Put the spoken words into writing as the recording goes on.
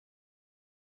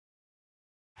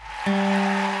To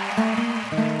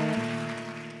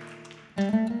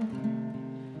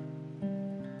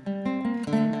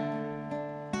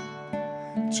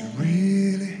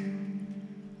really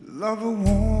love a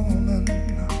woman,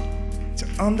 to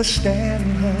understand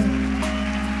her,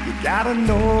 you gotta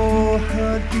know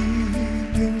her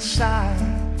deep inside.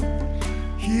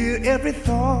 Hear every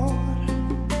thought,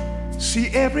 see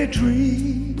every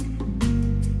dream,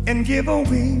 and give her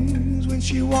wings when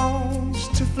she wants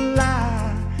to fly.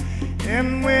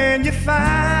 And when you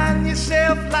find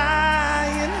yourself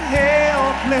lying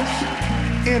helpless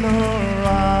in her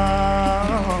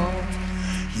arms,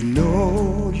 you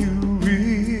know you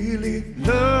really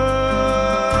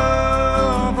love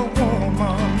a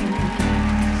woman.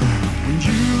 When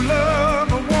you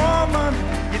love a woman,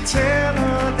 you tell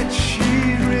her that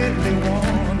she really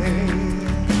wants it.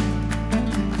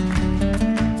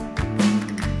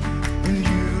 When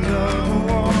you love a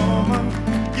woman,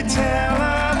 you tell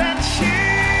her that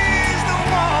she's the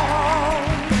one.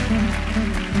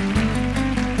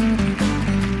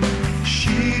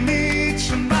 She needs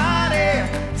somebody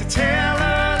to tell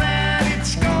her that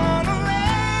it's gonna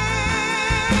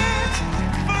last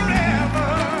forever.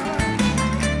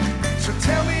 So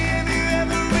tell me, have you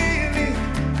ever really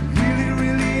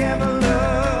ever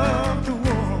loved a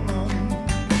woman?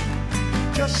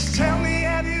 Just tell me,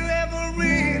 have you ever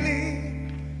really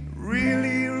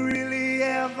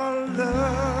ever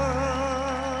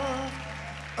loved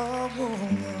a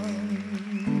woman?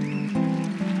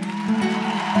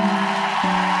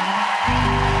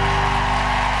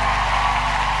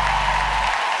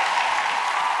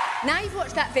 Now you've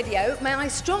watched that video, may I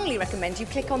strongly recommend you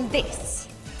click on this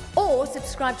or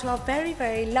subscribe to our very,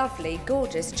 very lovely,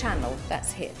 gorgeous channel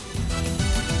that's here.